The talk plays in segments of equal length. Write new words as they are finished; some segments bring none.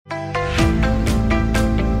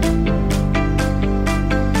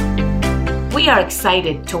We are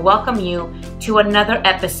excited to welcome you to another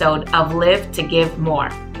episode of Live to Give More.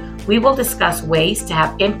 We will discuss ways to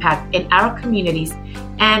have impact in our communities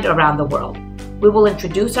and around the world. We will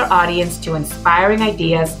introduce our audience to inspiring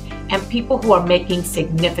ideas and people who are making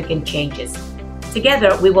significant changes.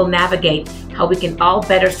 Together, we will navigate how we can all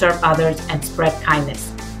better serve others and spread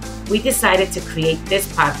kindness. We decided to create this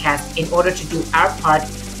podcast in order to do our part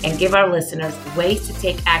and give our listeners ways to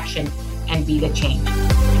take action and be the change.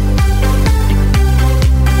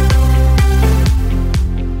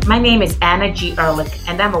 My name is Anna G. Ehrlich,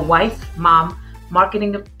 and I'm a wife, mom,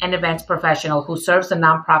 marketing and events professional who serves the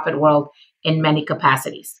nonprofit world in many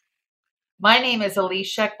capacities. My name is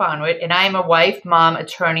Elise Sheck-Bonwit, and I am a wife, mom,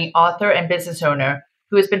 attorney, author, and business owner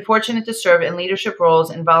who has been fortunate to serve in leadership roles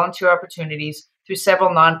and volunteer opportunities through several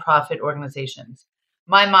nonprofit organizations.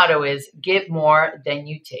 My motto is, give more than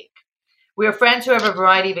you take. We are friends who have a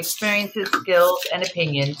variety of experiences, skills, and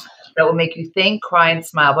opinions that will make you think, cry, and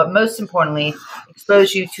smile, but most importantly,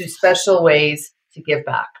 expose you to special ways to give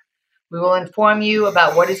back. We will inform you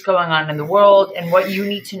about what is going on in the world and what you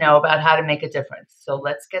need to know about how to make a difference. So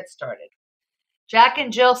let's get started. Jack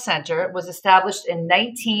and Jill Center was established in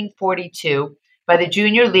 1942 by the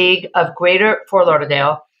Junior League of Greater Fort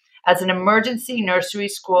Lauderdale as an emergency nursery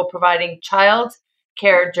school providing child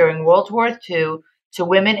care during World War II to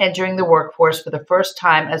women entering the workforce for the first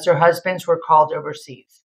time as their husbands were called overseas.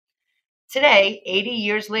 Today, 80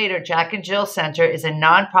 years later, Jack and Jill Center is a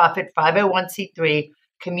nonprofit 501c3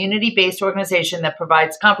 community-based organization that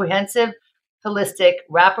provides comprehensive, holistic,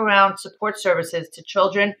 wraparound support services to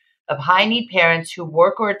children of high-need parents who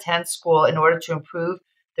work or attend school in order to improve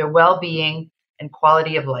their well-being and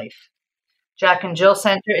quality of life. Jack and Jill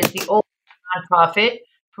Center is the oldest nonprofit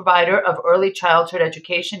provider of early childhood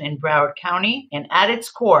education in Broward County, and at its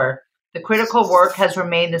core, the critical work has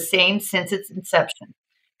remained the same since its inception.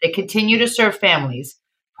 They continue to serve families,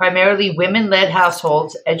 primarily women-led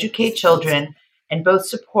households, educate children, and both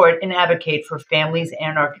support and advocate for families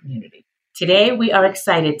and our community. Today, we are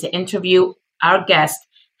excited to interview our guest,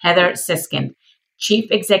 Heather Siskin, Chief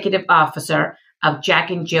Executive Officer of Jack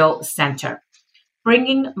and Jill Center.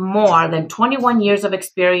 Bringing more than 21 years of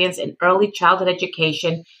experience in early childhood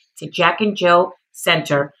education to Jack and Jill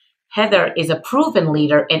Center, Heather is a proven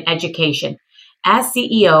leader in education. As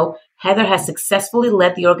CEO, Heather has successfully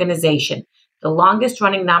led the organization, the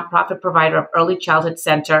longest-running nonprofit provider of early childhood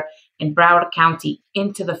center in Broward County,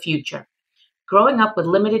 into the future. Growing up with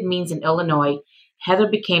limited means in Illinois, Heather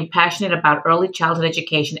became passionate about early childhood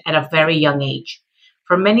education at a very young age.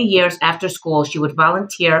 For many years after school, she would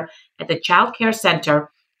volunteer at the child care center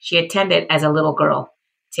she attended as a little girl.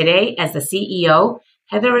 Today, as the CEO,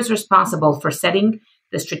 Heather is responsible for setting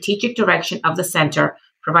the strategic direction of the center,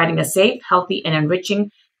 providing a safe, healthy, and enriching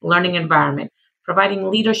learning environment, providing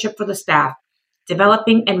leadership for the staff,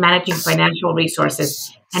 developing and managing financial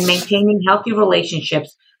resources, and maintaining healthy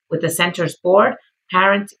relationships with the center's board,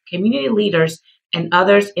 parents, community leaders, and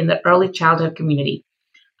others in the early childhood community.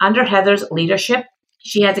 Under Heather's leadership,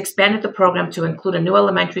 she has expanded the program to include a new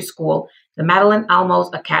elementary school, the Madeline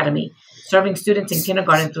Almos Academy, serving students in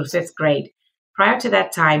kindergarten through 5th grade. Prior to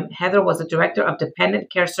that time, Heather was the director of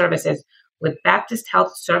dependent care services with Baptist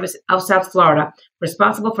Health Service of South Florida,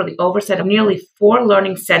 responsible for the oversight of nearly 4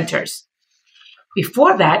 learning centers.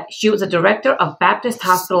 Before that, she was a director of Baptist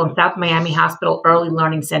Hospital and South Miami Hospital Early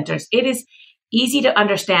Learning Centers. It is easy to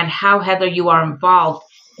understand how, Heather, you are involved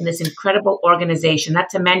in this incredible organization, not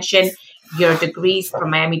to mention your degrees from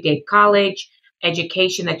Miami-Dade College,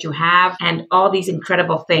 education that you have, and all these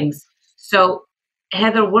incredible things. So,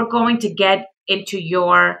 Heather, we're going to get into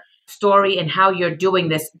your story and how you're doing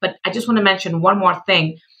this, but I just want to mention one more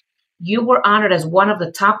thing. You were honored as one of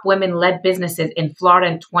the top women-led businesses in Florida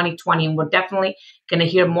in 2020, and we're definitely going to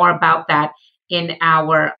hear more about that in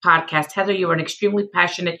our podcast. Heather, you are an extremely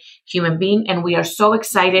passionate human being, and we are so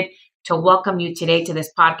excited to welcome you today to this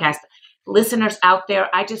podcast. Listeners out there,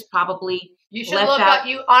 I just probably you should look up.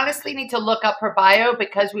 You honestly need to look up her bio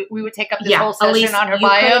because we would take up this whole session Elise, on her you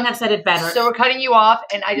bio. You couldn't have said it better. So we're cutting you off,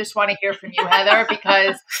 and I just want to hear from you, Heather,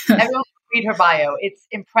 because everyone read her bio. It's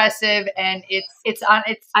impressive, and it's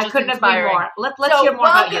I couldn't inspiring. Agree more. Let's hear more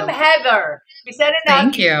about you. Welcome, Heather. We said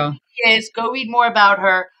enough. Thank you. Go read more about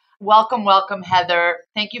her. Welcome, Heather.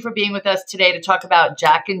 Thank you for being with us today to talk about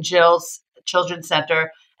Jack and Jill's Children's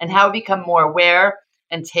Center and how to become more aware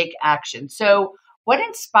and take action. So, what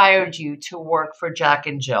inspired you to work for Jack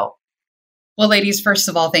and Jill? Well, ladies, first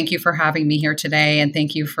of all, thank you for having me here today, and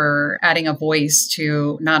thank you for adding a voice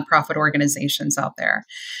to nonprofit organizations out there.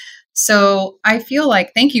 So I feel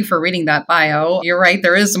like, thank you for reading that bio. You're right,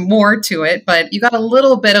 there is more to it, but you got a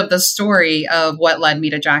little bit of the story of what led me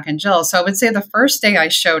to Jack and Jill. So I would say the first day I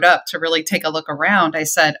showed up to really take a look around, I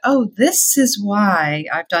said, oh, this is why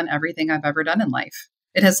I've done everything I've ever done in life.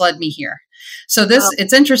 It has led me here. So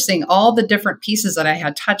it's interesting, all the different pieces that I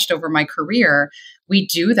had touched over my career, we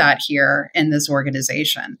do that here in this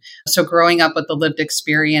organization. So growing up with the lived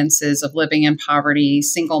experiences of living in poverty,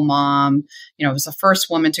 single mom, I was the first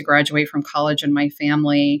woman to graduate from college in my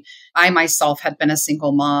family. I myself had been a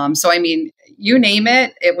single mom. So, I mean, you name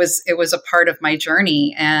it, it was a part of my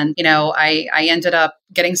journey. And, I ended up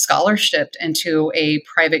getting scholarshiped into a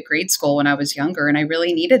private grade school when I was younger. And I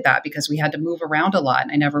really needed that because we had to move around a lot.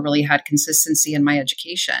 And I never really had consistency in my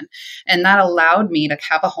education. And that allowed me to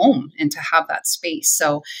have a home and to have that space.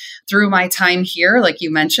 So through my time here, like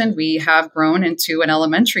you mentioned, we have grown into an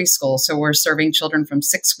elementary school. So we're serving children from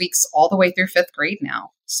 6 weeks all the way through 5th grade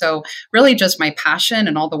now. So really just my passion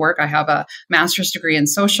and all the work. I have a master's degree in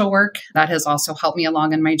social work that has also helped me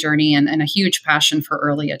along in my journey, and a huge passion for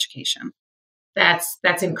early education. That's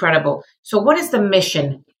incredible. So what is the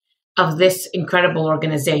mission of this incredible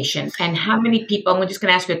organization? And how many people, I'm just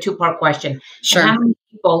going to ask you a 2-part question. Sure. And how many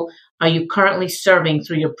people are you currently serving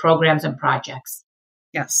through your programs and projects?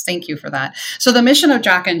 Yes, thank you for that. So the mission of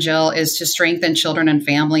Jack and Jill is to strengthen children and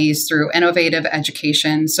families through innovative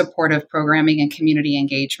education, supportive programming, and community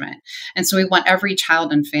engagement. And so we want every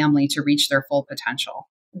child and family to reach their full potential.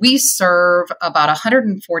 We serve about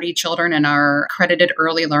 140 children in our accredited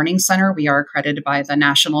early learning center. We are accredited by the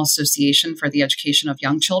National Association for the Education of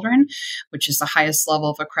Young Children, which is the highest level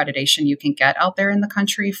of accreditation you can get out there in the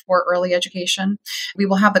country for early education. We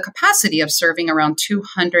will have the capacity of serving around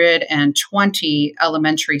 220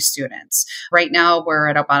 elementary students. Right now, we're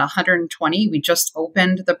at about 120. We just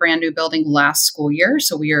opened the brand new building last school year,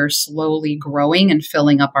 so we are slowly growing and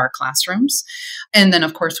filling up our classrooms. And then,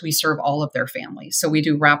 of course, we serve all of their families. So we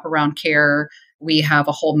do wraparound care. We have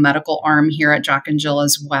a whole medical arm here at Jack and Jill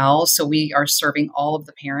as well. So we are serving all of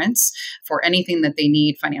the parents for anything that they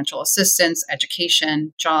need, financial assistance,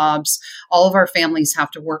 education, jobs. All of our families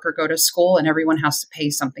have to work or go to school, and everyone has to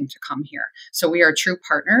pay something to come here. So we are true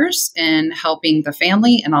partners in helping the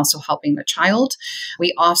family and also helping the child.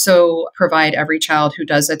 We also provide every child who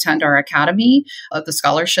does attend our academy the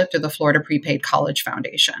scholarship to the Florida Prepaid College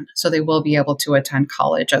Foundation. So they will be able to attend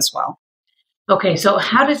college as well. Okay, so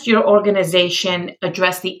how does your organization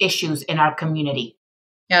address the issues in our community?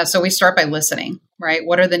 Yeah, so we start by listening, right?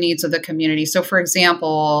 What are the needs of the community? So for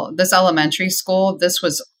example, this elementary school, this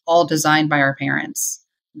was all designed by our parents.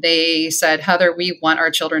 They said, Heather, we want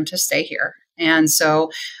our children to stay here. And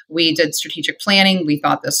so we did strategic planning. We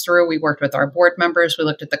thought this through. We worked with our board members. We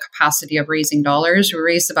looked at the capacity of raising dollars. We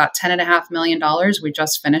raised about $10.5 million. We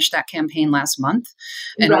just finished that campaign last month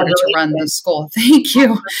in order to run the school. Thank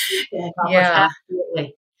you. Yeah.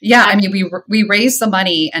 Absolutely. Yeah. I mean, we raised the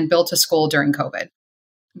money and built a school during COVID.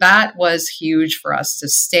 That was huge for us to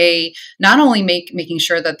stay, not only making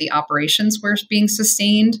sure that the operations were being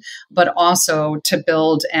sustained, but also to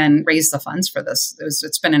build and raise the funds for this.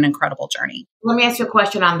 It's been an incredible journey. Let me ask you a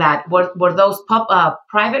question on that. Were those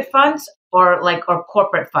private funds or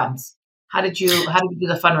corporate funds? How did you do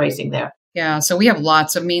the fundraising there? Yeah, so we have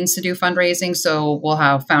lots of means to do fundraising. So we'll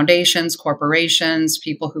have foundations, corporations,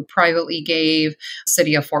 people who privately gave.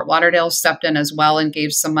 City of Fort Lauderdale stepped in as well and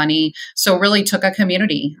gave some money. So really took a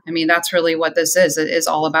community. I mean, that's really what this is. It is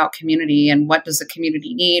all about community and what does the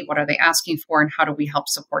community need? What are they asking for? And how do we help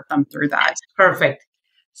support them through that? That's perfect.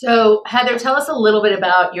 So Heather, tell us a little bit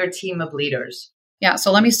about your team of leaders. Yeah,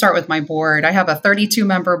 so let me start with my board. I have a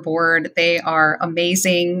 32-member board. They are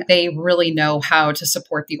amazing. They really know how to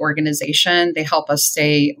support the organization. They help us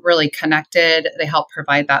stay really connected. They help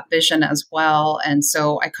provide that vision as well. And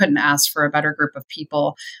so I couldn't ask for a better group of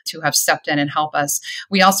people to have stepped in and help us.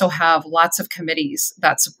 We also have lots of committees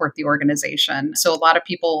that support the organization. So a lot of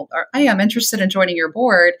people are, hey, I'm interested in joining your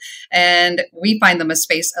board. And we find them a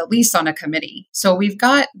space, at least on a committee. So we've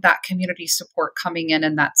got that community support coming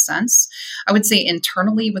in that sense. I would say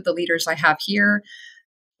internally with the leaders I have here,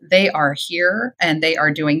 they are here and they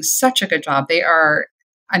are doing such a good job. They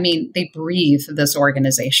breathe this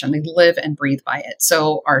organization. They live and breathe by it.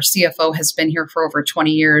 So our CFO has been here for over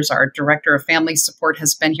 20 years. Our director of family support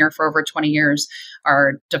has been here for over 20 years.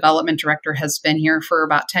 Our development director has been here for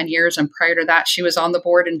about 10 years. And prior to that, she was on the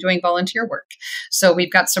board and doing volunteer work. So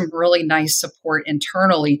we've got some really nice support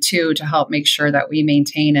internally too, to help make sure that we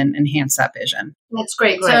maintain and enhance that vision. That's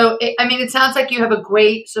great. So, it sounds like you have a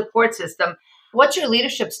great support system. What's your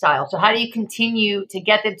leadership style? So how do you continue to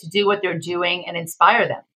get them to do what they're doing and inspire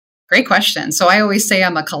them? Great question. So I always say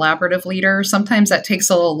I'm a collaborative leader. Sometimes that takes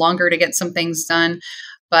a little longer to get some things done,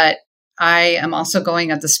 but I am also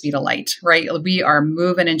going at the speed of light, right? We are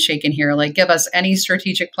moving and shaking here. Like, give us any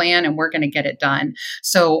strategic plan and we're going to get it done.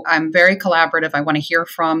 So I'm very collaborative. I want to hear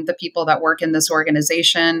from the people that work in this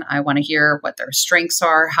organization. I want to hear what their strengths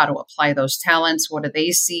are, how to apply those talents. What do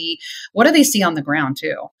they see? What do they see on the ground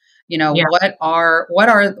too? Yeah. What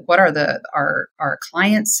are our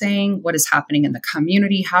clients saying? What is happening in the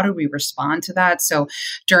community? How do we respond to that? So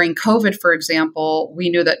during COVID, for example, we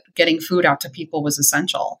knew that getting food out to people was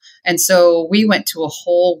essential. And so we went to a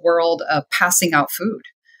whole world of passing out food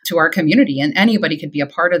to our community, and anybody could be a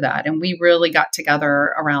part of that. And we really got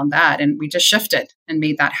together around that, and we just shifted and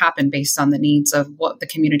made that happen based on the needs of what the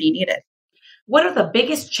community needed. What are the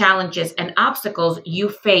biggest challenges and obstacles you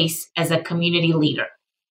face as a community leader?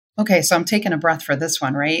 Okay, so I'm taking a breath for this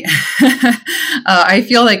one, right? I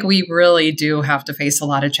feel like we really do have to face a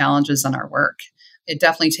lot of challenges in our work. It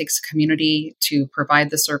definitely takes a community to provide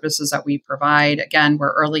the services that we provide. Again,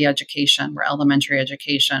 we're early education, we're elementary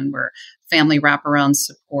education, we're family wraparound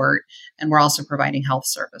support, and we're also providing health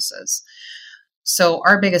services. So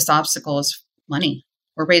our biggest obstacle is money.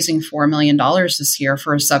 We're raising $4 million this year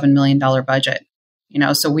for a $7 million budget.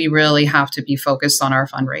 So we really have to be focused on our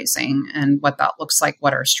fundraising and what that looks like,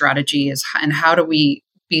 what our strategy is, and how do we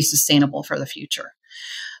be sustainable for the future.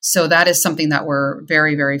 So that is something that we're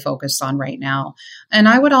very, very focused on right now. And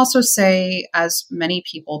I would also say, as many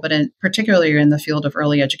people, but particularly in the field of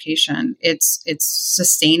early education, it's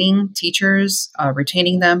sustaining teachers,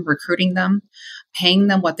 retaining them, recruiting them, paying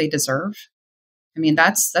them what they deserve. I mean,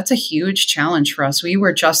 that's a huge challenge for us. We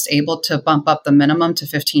were just able to bump up the minimum to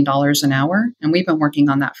 $15 an hour, and we've been working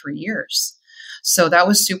on that for years. So that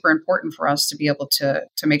was super important for us to be able to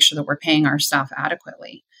make sure that we're paying our staff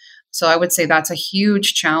adequately. So I would say that's a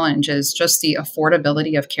huge challenge, is just the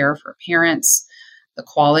affordability of care for parents, the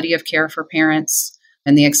quality of care for parents,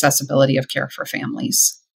 and the accessibility of care for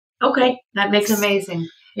families. Okay, that makes amazing.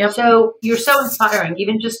 Yep. So you're so inspiring,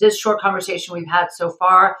 even just this short conversation we've had so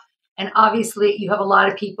far. And obviously, you have a lot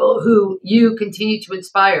of people who you continue to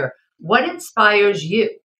inspire. What inspires you?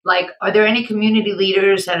 Like, are there any community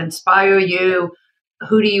leaders that inspire you?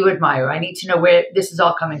 Who do you admire? I need to know where this is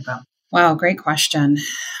all coming from. Wow, great question.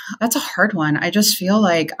 That's a hard one. I just feel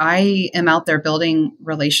like I am out there building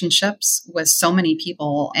relationships with so many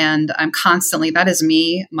people, and I'm constantly, that is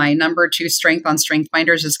me. My number 2 strength on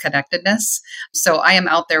StrengthsFinders is connectedness. So I am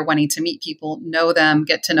out there wanting to meet people, know them,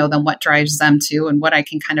 get to know them, what drives them too, and what I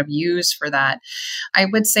can kind of use for that. I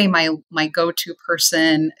would say my go-to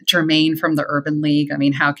person, Jermaine from the Urban League. I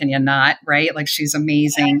mean, how can you not, right? Like, she's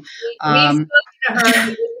amazing. We spoke to her,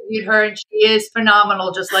 we interviewed her, and she is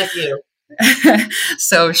phenomenal, just like you.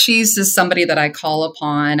 So she's just somebody that I call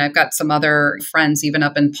upon. I've got some other friends, even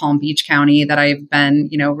up in Palm Beach County, that I've been,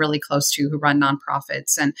 really close to, who run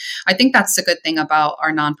nonprofits. And I think that's the good thing about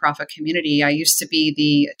our nonprofit community. I used to be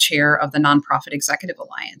the chair of the Nonprofit Executive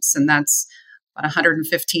Alliance, and that's about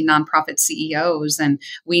 115 nonprofit CEOs. And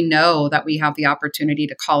we know that we have the opportunity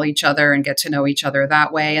to call each other and get to know each other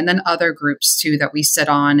that way. And then other groups too, that we sit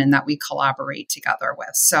on and that we collaborate together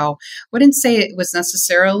with. So wouldn't say it was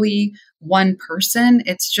necessarily one person.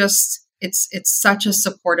 It's just, it's such a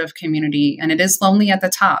supportive community, and it is lonely at the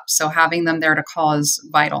top. So having them there to call is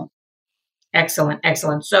vital. Excellent.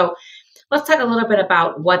 So let's talk a little bit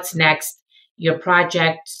about what's next, your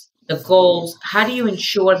project, the goals. How do you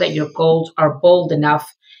ensure that your goals are bold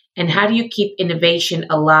enough? And how do you keep innovation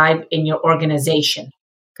alive in your organization?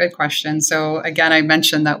 Good question. So again, I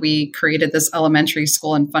mentioned that we created this elementary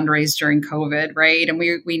school and fundraised during COVID, right? And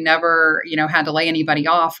we never, had to lay anybody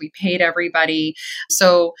off. We paid everybody.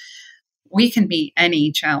 So we can beat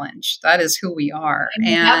any challenge. That is who we are.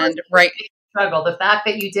 And right. Struggle. The fact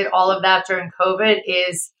that you did all of that during COVID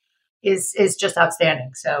is just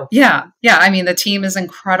outstanding. So yeah. I mean, the team is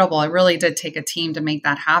incredible. It really did take a team to make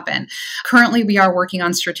that happen. Currently, we are working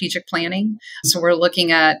on strategic planning. So we're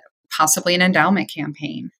looking at possibly an endowment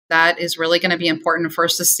campaign. That is really going to be important for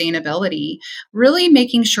sustainability, really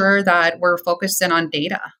making sure that we're focused in on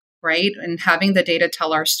data, right? And having the data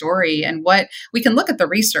tell our story, and what we can look at the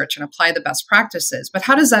research and apply the best practices, but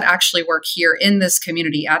how does that actually work here in this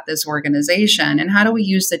community at this organization? And how do we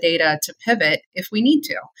use the data to pivot if we need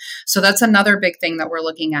to? So that's another big thing that we're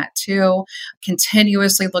looking at too,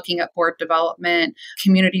 continuously looking at board development,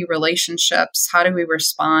 community relationships. How do we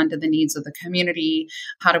respond to the needs of the community?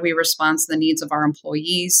 How do we respond to the needs of our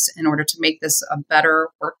employees in order to make this a better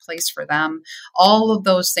workplace for them? All of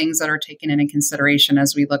those things that are taken into consideration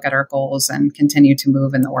as we look at our goals and continue to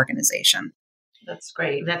move in the organization. That's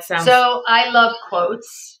great. That sounds So I love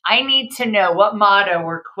quotes. I need to know what motto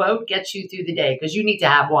or quote gets you through the day, because you need to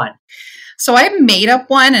have one. So I made up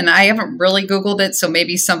one and I haven't really Googled it. So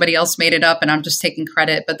maybe somebody else made it up and I'm just taking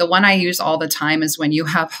credit. But the one I use all the time is when you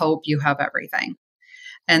have hope, you have everything.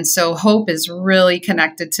 And so hope is really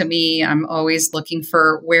connected to me. I'm always looking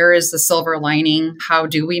for where is the silver lining? How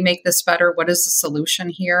do we make this better? What is the solution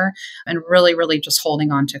here? And really, really just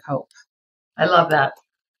holding on to hope. I love that.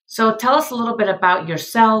 So tell us a little bit about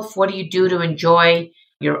yourself. What do you do to enjoy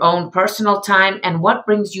your own personal time, and what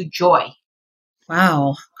brings you joy?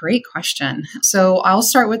 Wow, great question. So I'll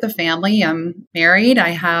start with the family. I'm married. I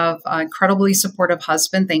have an incredibly supportive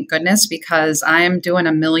husband, thank goodness, because I'm doing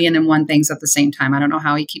a million and one things at the same time. I don't know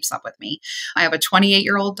how he keeps up with me. I have a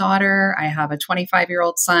 28-year-old daughter. I have a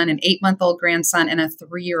 25-year-old son, an 8-month-old grandson, and a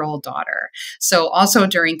 3-year-old daughter. So also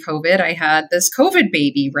during COVID, I had this COVID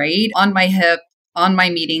baby, right, on my hip. On my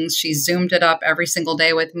meetings, she zoomed it up every single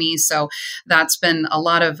day with me. So that's been a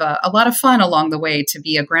lot of fun along the way to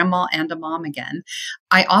be a grandma and a mom again.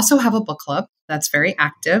 I also have a book club that's very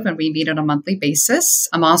active, and we meet on a monthly basis.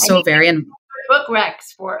 I'm also book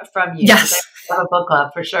recs from you. Yes. I have a book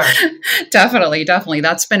club for sure. Definitely.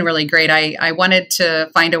 That's been really great. I wanted to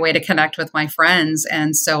find a way to connect with my friends,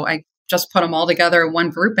 and so I just put them all together in one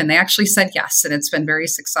group, and they actually said yes, and it's been very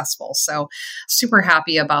successful. So super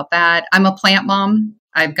happy about that. I'm a plant mom.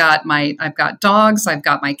 I've got dogs, I've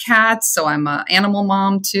got my cats, so I'm an animal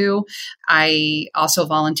mom too. I also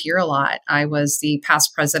volunteer a lot. I was the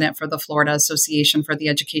past president for the Florida Association for the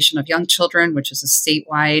Education of Young Children, which is a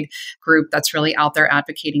statewide group that's really out there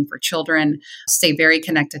advocating for children. Stay very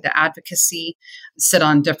connected to advocacy, sit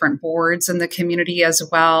on different boards in the community as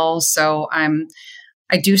well. So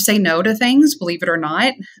I do say no to things, believe it or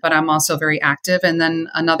not, but I'm also very active. And then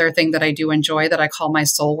another thing that I do enjoy that I call my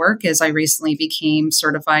soul work is I recently became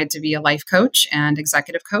certified to be a life coach and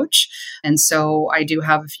executive coach. And so I do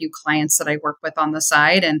have a few clients that I work with on the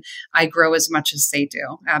side, and I grow as much as they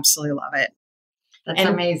do. Absolutely love it. That's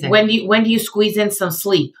amazing. When do you squeeze in some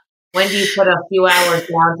sleep? When do you put a few hours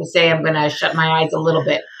down to say, I'm going to shut my eyes a little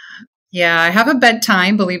bit? Yeah, I have a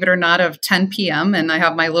bedtime, believe it or not, of 10 p.m. and I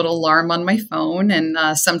have my little alarm on my phone, and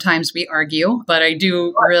sometimes we argue, but I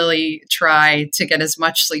do really try to get as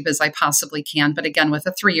much sleep as I possibly can. But again, with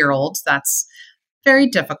a 3-year-old, that's very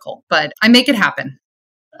difficult, but I make it happen.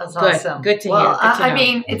 That's awesome. Good to hear. I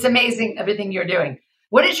mean, it's amazing everything you're doing.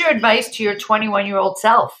 What is your advice to your 21-year-old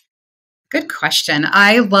self? Good question.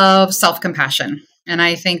 I love self-compassion. And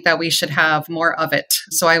I think that we should have more of it.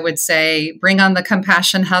 So I would say, bring on the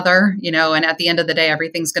compassion, Heather, and at the end of the day,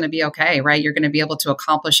 everything's going to be okay, right? You're going to be able to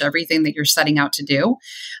accomplish everything that you're setting out to do.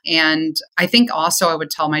 And I think also I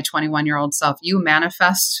would tell my 21-year-old self, you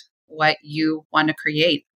manifest what you want to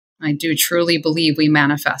create. I do truly believe we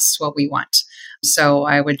manifest what we want. So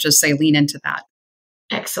I would just say, lean into that.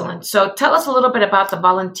 Excellent. So tell us a little bit about the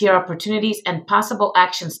volunteer opportunities and possible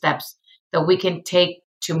action steps that we can take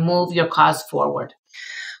to move your cause forward.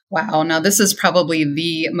 Wow. Now, this is probably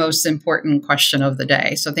the most important question of the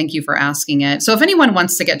day. So thank you for asking it. So if anyone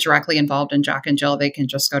wants to get directly involved in Jack and Jill, they can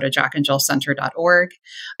just go to jackandjillcenter.org.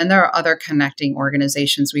 And there are other connecting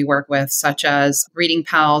organizations we work with, such as Reading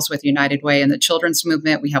Pals with United Way and the Children's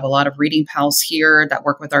Movement. We have a lot of Reading Pals here that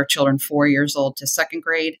work with our children 4 years old to 2nd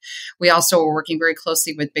grade. We also are working very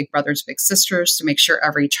closely with Big Brothers Big Sisters to make sure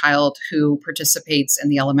every child who participates in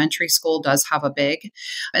the elementary school does have a big.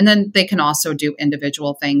 And then they can also do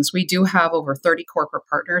individual things. We do have over 30 corporate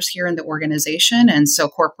partners here in the organization. And so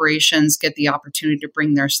corporations get the opportunity to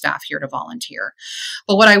bring their staff here to volunteer.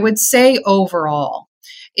 But what I would say overall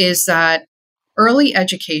is that early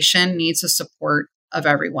education needs the support of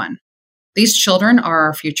everyone. These children are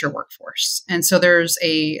our future workforce. And so there's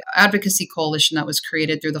a advocacy coalition that was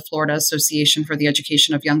created through the Florida Association for the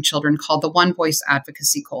Education of Young Children called the One Voice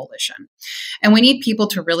Advocacy Coalition. And we need people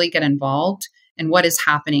to really get involved in what is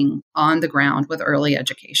happening on the ground with early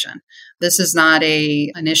education. This is not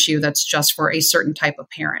an issue that's just for a certain type of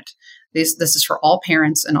parent. This is for all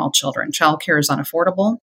parents and all children. Childcare is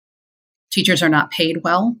unaffordable. Teachers are not paid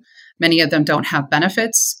well. Many of them don't have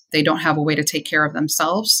benefits. They don't have a way to take care of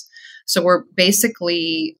themselves. So we're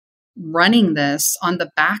basically running this on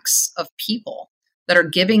the backs of people that are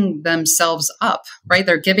giving themselves up, right?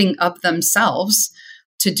 They're giving up themselves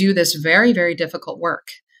to do this very, very difficult work.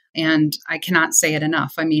 And I cannot say it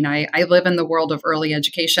enough. I mean, I live in the world of early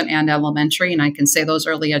education and elementary, and I can say those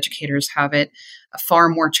early educators have it far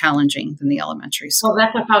more challenging than the elementary school. Well,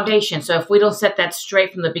 that's a foundation. So if we don't set that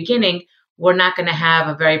straight from the beginning, we're not going to have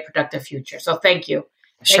a very productive future. So thank you.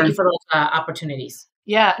 Thank you for those opportunities.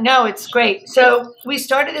 Yeah, no, it's great. So we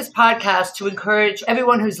started this podcast to encourage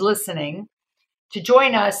everyone who's listening to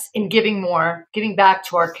join us in giving more, giving back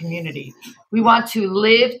to our community. We want to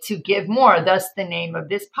live to give more, thus the name of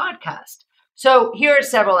this podcast. So here are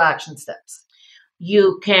several action steps.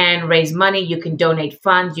 You can raise money, you can donate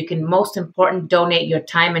funds, you can, most important, donate your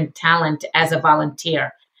time and talent as a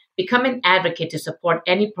volunteer. Become an advocate to support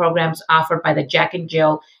any programs offered by the Jack and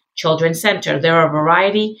Jill Children's Center. There are a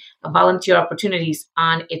variety of volunteer opportunities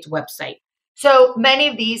on its website. So many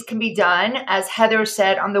of these can be done, as Heather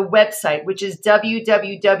said, on the website, which is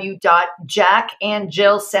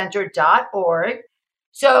www.jackandjillcenter.org.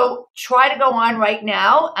 So try to go on right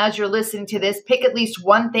now as you're listening to this. Pick at least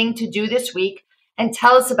one thing to do this week and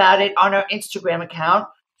tell us about it on our Instagram account.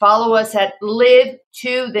 Follow us at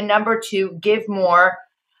live2give more.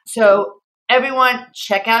 So everyone,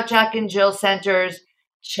 check out Jack and Jill Centers.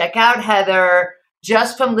 Check out Heather.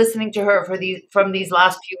 Just from listening to her from these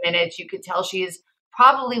last few minutes, you could tell she is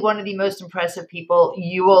probably one of the most impressive people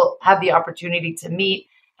you will have the opportunity to meet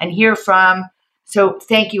and hear from. So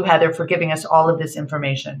thank you, Heather, for giving us all of this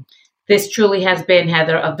information. This truly has been,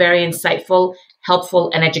 Heather, a very insightful,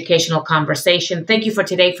 helpful, and educational conversation. Thank you for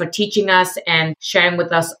today, for teaching us and sharing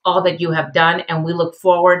with us all that you have done. And we look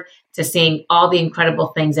forward to seeing all the incredible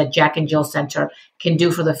things that Jack and Jill Center can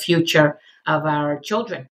do for the future of our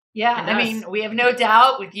children. Yeah, I mean, we have no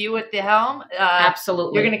doubt with you at the helm.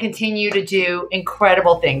 Absolutely. You're going to continue to do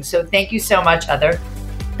incredible things. So thank you so much, Heather.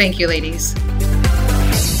 Thank you, ladies.